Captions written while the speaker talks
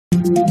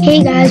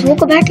Hey guys,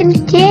 welcome back, and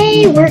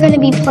today we're going to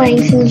be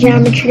playing some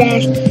Geometry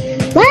Dash.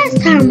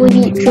 Last time we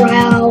beat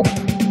Drought.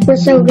 We're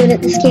so good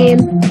at this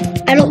game.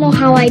 I don't know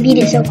how I beat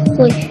it so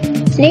quickly.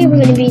 Today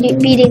we're going to be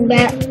beating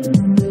Bat.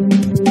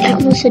 I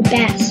almost said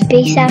Bass.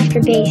 Base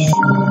after base.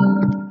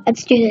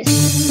 Let's do this.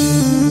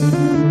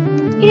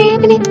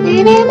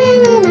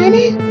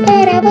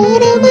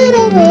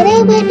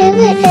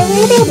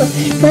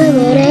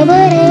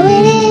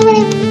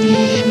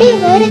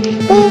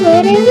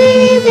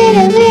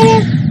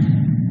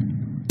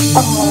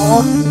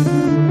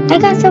 Aww, I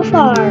got so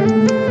far.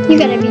 You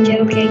gotta be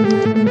joking.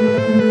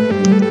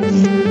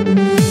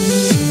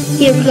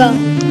 Here we go.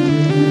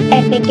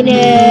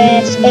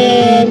 Epicness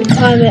and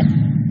climate.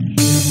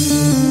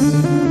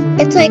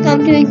 It's like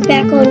I'm doing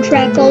back on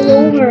track all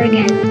over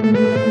again.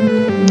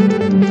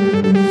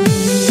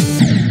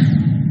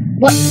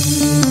 What?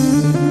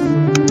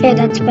 Yeah,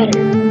 that's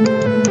better.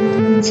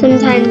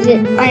 Sometimes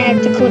I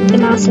have to click the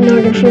mouse in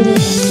order for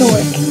this to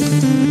work.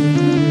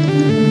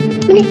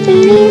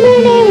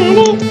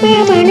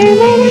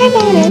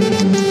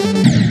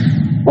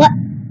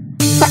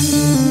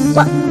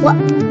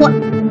 What?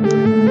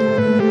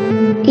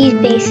 These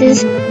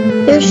basses.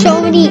 There are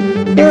so many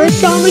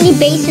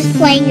basses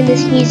playing in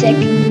this music.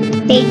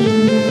 Baby.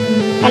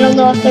 I don't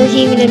know if there's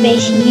even a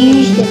bass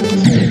used in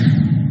this music.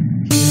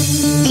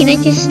 Can I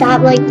just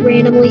stop like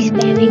randomly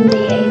spamming the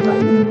A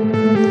button?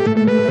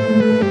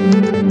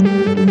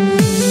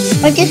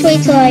 Or just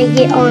wait till I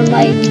get on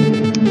like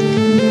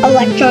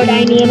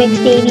electrodynamics,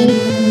 baby.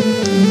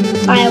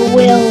 I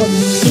will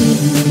be.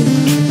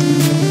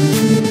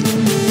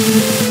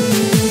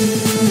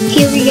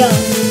 Here we go.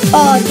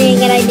 Oh dang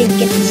it, I didn't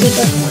get the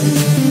secret one.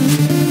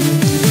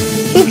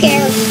 Who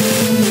cares?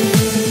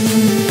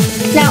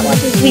 It's not what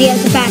this video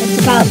is about, it's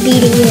about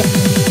beating it.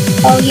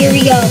 Oh, here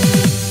we go.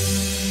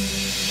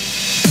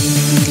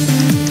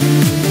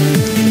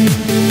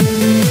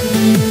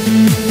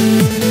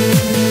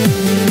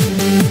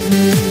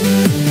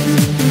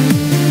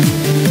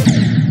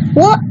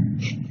 What?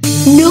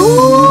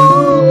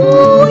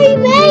 No,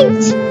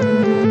 mate!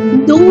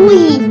 No!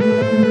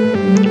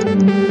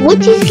 What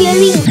is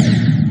going?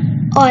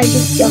 Oh, I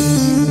just jumped.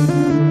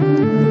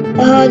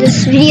 Oh,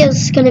 this video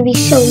is gonna be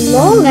so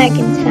long, I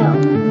can tell.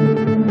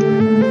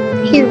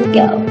 Here we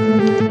go.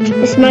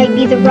 This might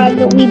be the run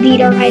that we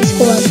beat our high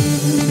school at.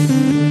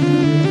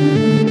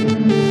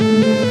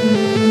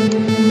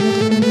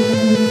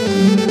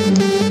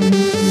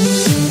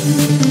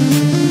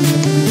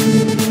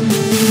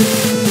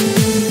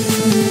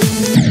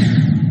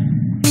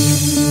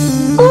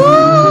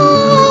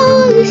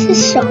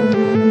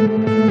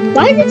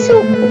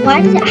 Why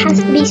does it have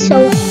to be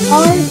so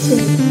hard to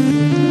me?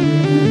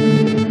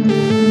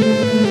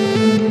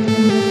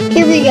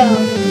 Here we go.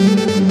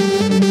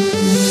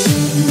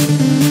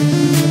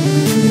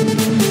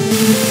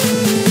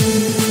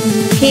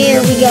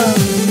 Here we go.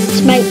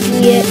 This might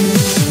be it.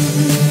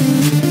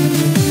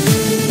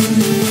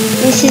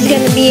 This is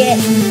gonna be it.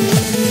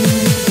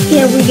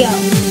 Here we go.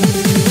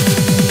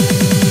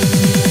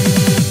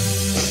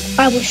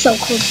 I was so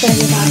close to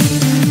die.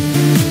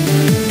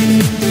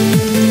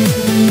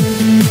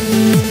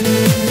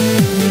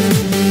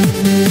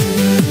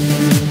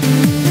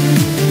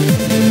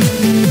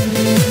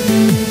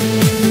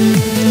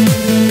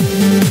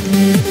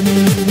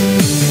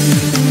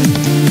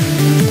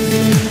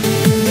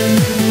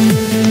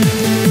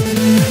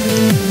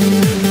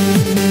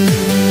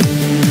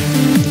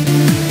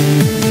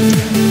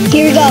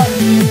 Here we go.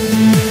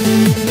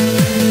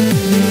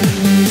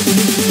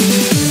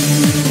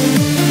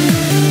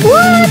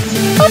 What?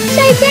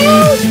 Upside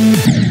down?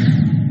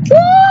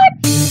 What?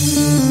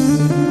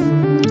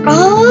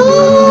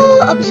 Oh,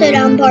 upside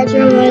down parts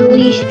are my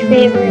least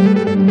favorite.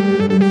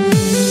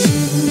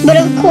 But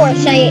of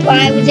course, I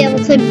was able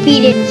to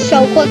beat it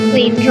so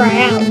quickly and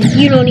dry out.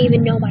 You don't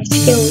even know my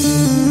skills.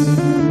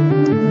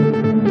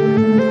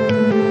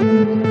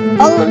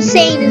 All I'm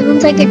saying is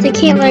once I get the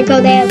camera go,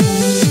 they have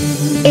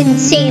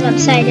insane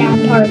upside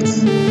down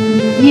parts.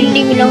 You don't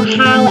even know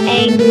how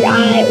angry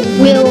I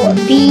will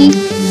be.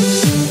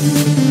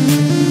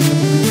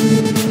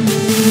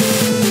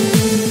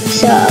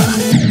 So,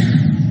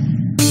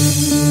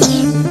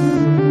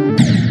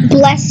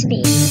 bless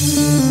me.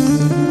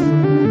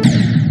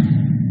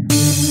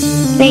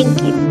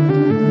 Thank you.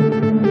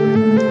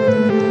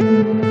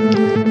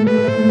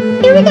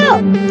 Here we go.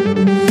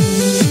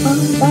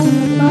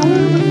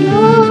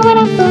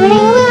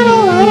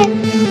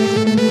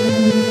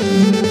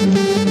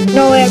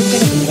 No way I'm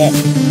gonna beat it.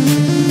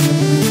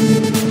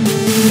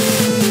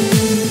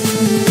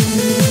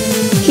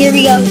 Here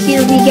we go,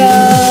 here we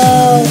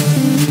go.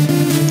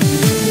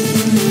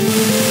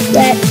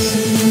 Let's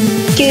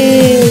do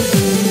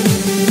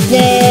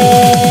this.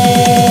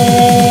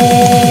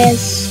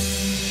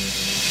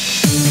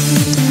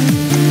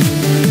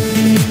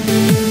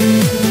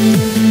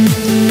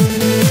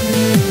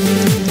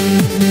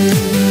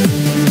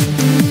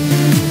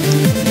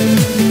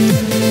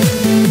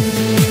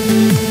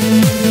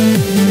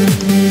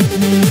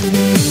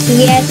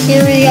 Yes,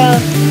 here we go.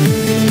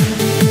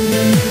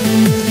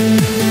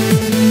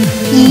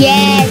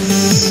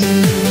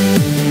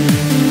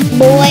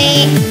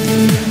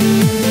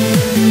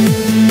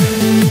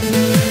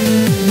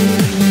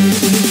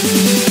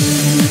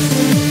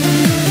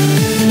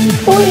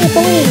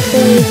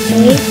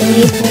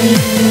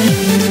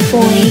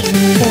 boy.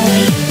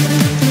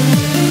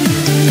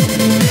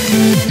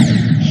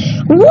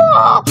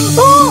 Whoa!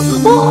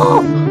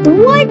 Oh!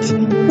 What?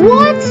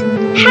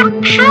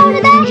 How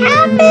did that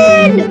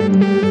happen?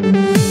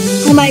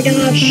 Oh my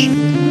gosh.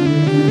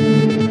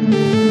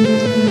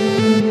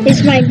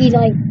 This might be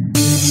like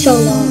so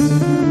long.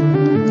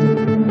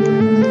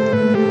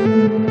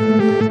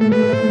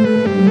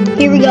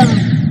 Here we go.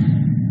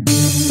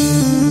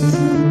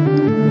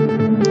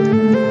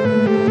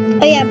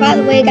 Oh yeah, by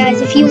the way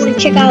guys, if you want to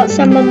check out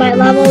some of my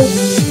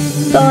levels,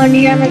 go on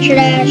Geometry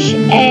Dash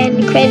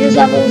and Creators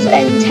Levels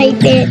and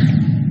type in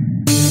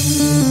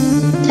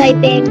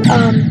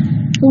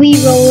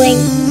re-rolling,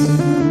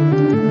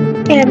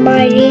 and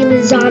my name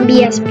is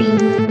Zombie SB,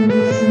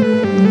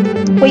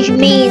 which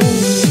means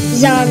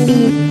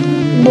Zombie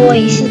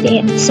Boy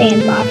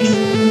Sandbox.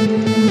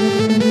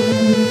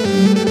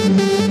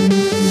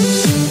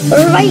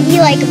 There might be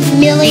like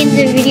millions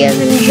of videos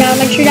in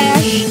Geometry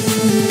Dash,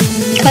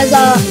 because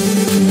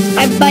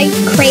I might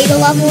create a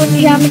level in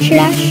Geometry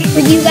Dash for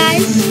you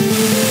guys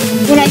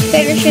when I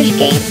finish this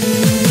game.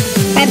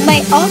 I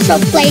might also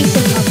play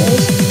some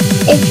levels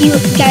if you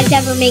guys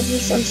ever make me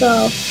some,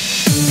 so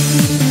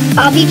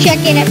I'll be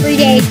checking every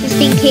day just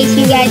in case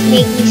you guys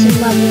make me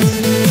some levels,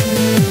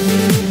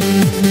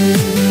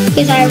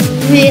 because I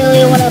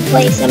really want to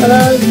play some of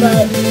those,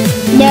 but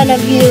none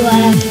of you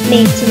have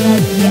made some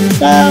levels yet,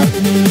 so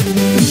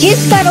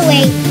just gotta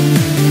wait.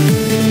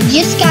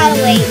 Just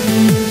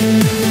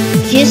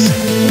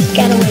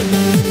gotta wait.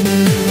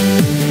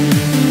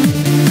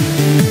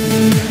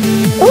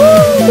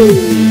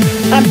 Ooh!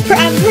 I'm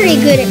pretty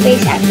good at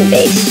base after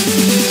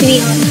base, to be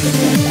honest with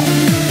myself.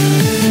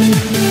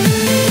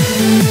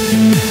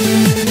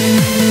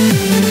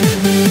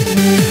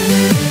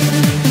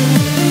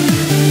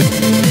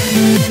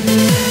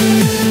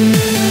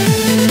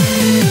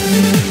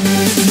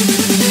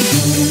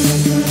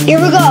 Here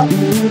we go.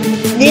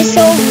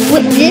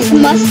 This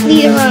must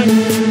be the run.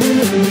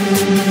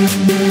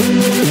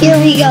 Here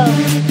we go.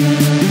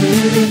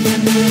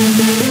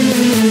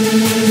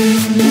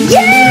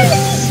 Yes!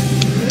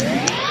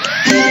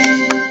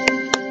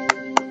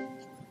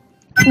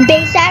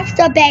 Base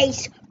after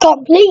base,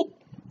 complete.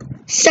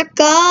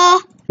 SUCKA.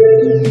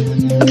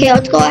 Okay,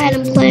 let's go ahead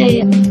and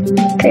play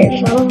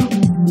Creators Level.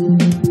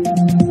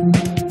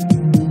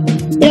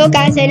 You know,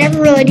 guys, I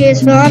never really do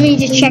this, but let me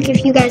just check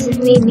if you guys have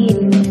made me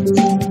any levels.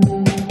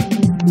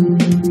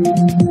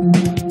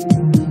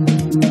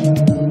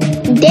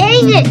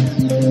 Dang it!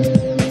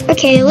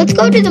 Okay, let's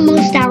go to the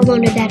most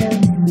downloaded that are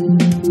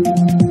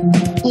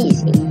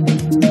easy.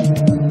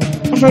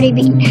 I've already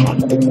beaten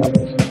half of the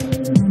levels.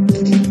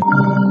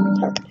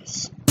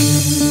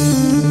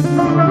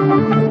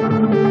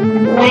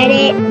 Let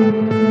it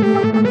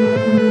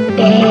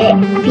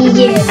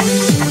begin.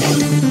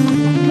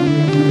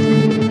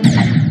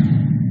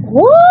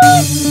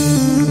 What?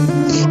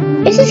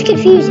 This is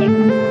confusing.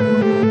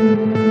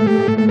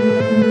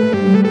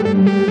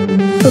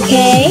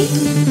 Okay.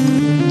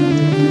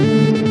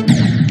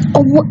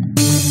 Oh, what?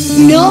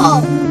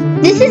 No!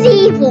 This is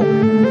evil.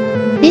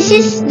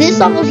 This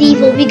level's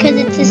evil because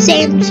it's the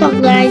same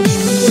song that I just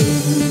completed.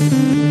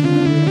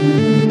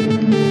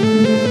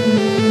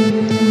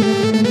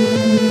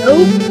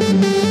 Nope.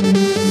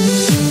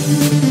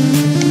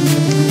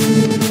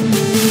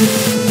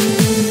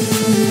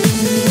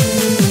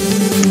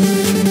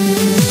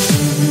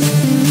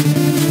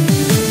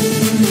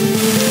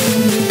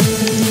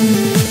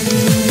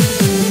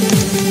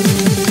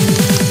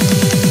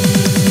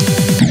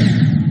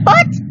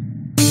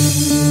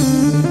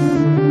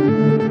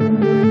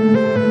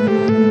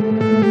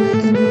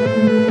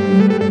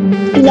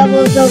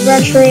 Levels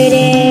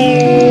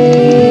overrated.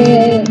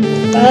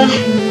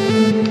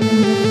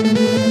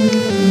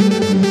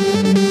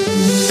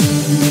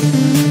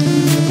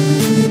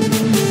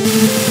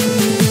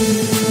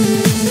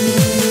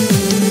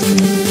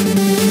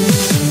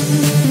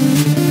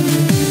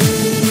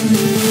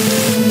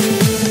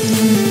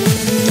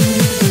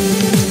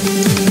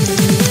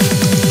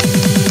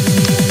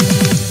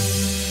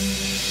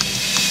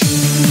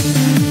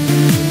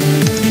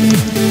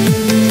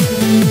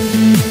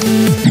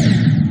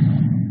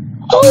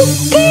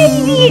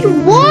 Baby,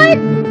 what?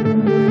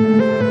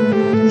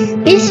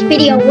 This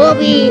video will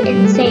be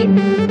insane.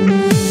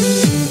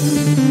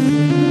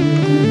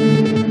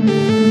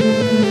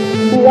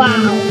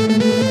 Wow.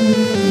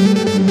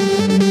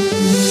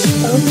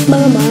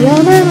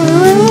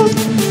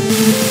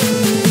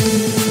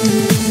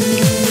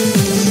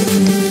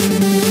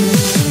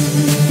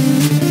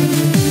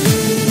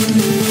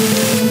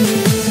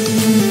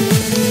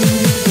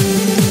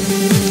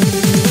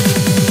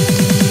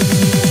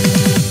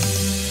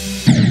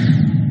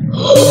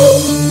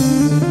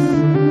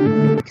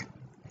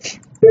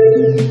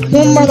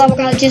 One more level,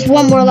 guys. Just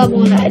one more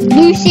level in a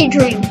lucid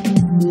dream.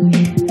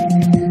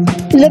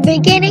 The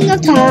beginning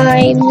of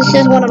time. This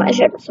is one of my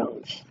favorite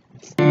songs.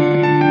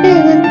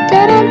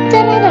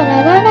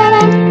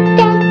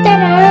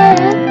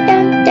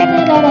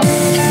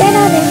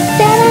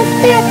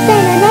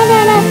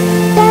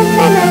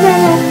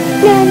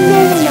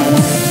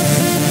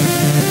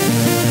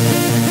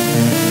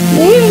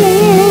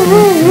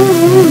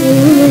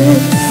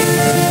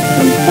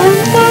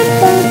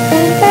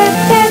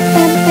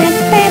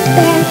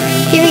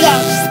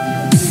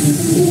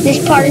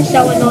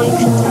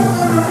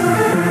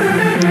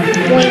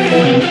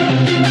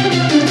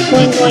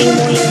 boing, boing,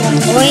 boing,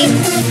 boing,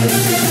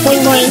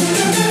 boing, boing,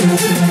 boing,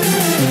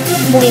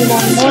 boing,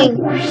 boing, boing.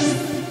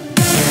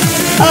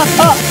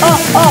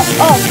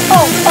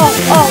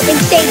 Oh,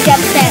 insane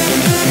jump set.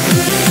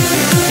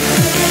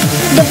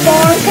 The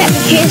bars have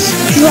just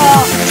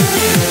dropped.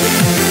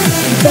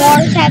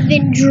 Bars have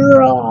been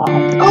dropped.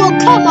 Oh,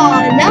 come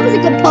on. That was a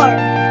good part.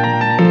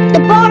 The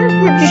bars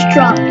were just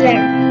dropped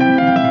there.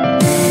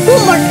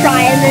 One more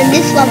try, and then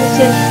this level's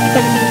just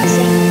going to be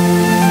insane.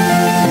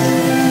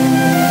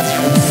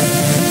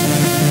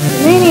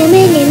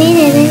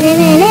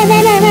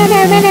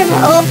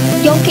 Oh,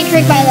 don't get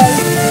tricked by those.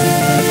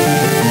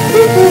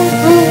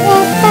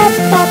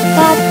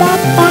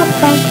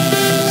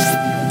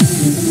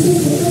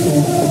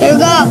 There we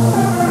go.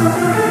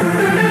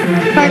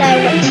 Part I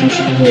want to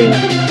screw.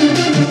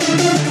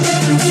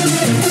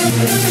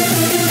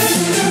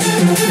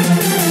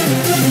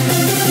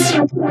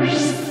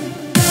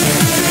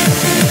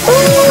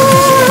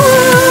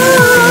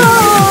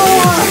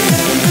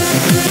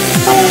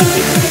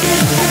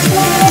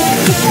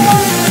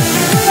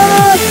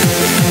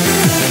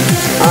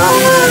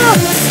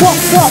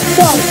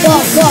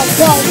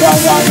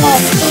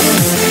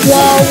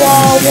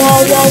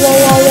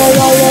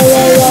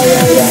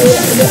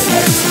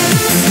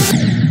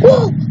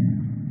 Whoa!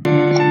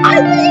 I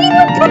wasn't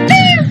even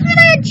prepared for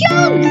that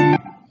jump!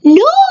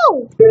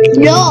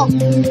 No!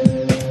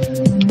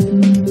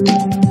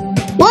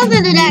 Well,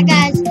 other than that,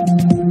 guys,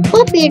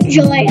 hope you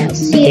enjoy. I'll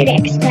see you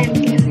next time.